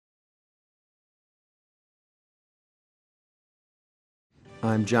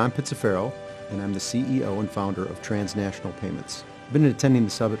I'm John Pitzaferro, and I'm the CEO and founder of Transnational Payments. I've been attending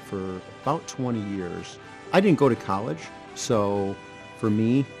the summit for about 20 years. I didn't go to college, so for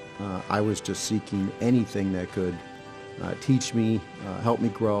me, I was just seeking anything that could teach me, help me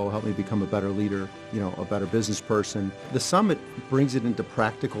grow, help me become a better leader, a better business person. The summit brings it into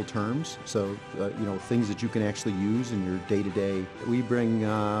practical terms, so things that you can actually use in your day-to-day. We bring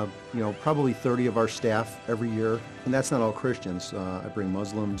probably 30 of our staff every year, and that's not all Christians. I bring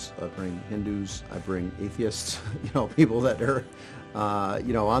Muslims, I bring Hindus, I bring atheists, people that are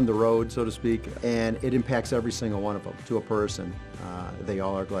on the road, so to speak, and it impacts every single one of them to a person. They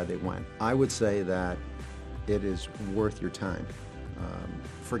all are glad they went. I would say that it is worth your time.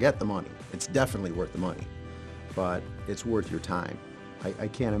 Forget the money. It's definitely worth the money, but it's worth your time. I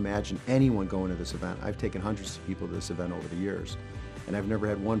can't imagine anyone going to this event. I've taken hundreds of people to this event over the years, and I've never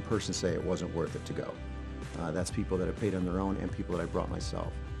had one person say it wasn't worth it to go. That's people that have paid on their own and people that I brought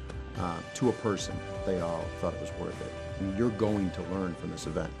myself. To a person, they all thought it was worth it. I mean, you're going to learn from this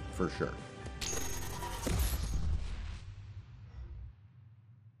event, for sure.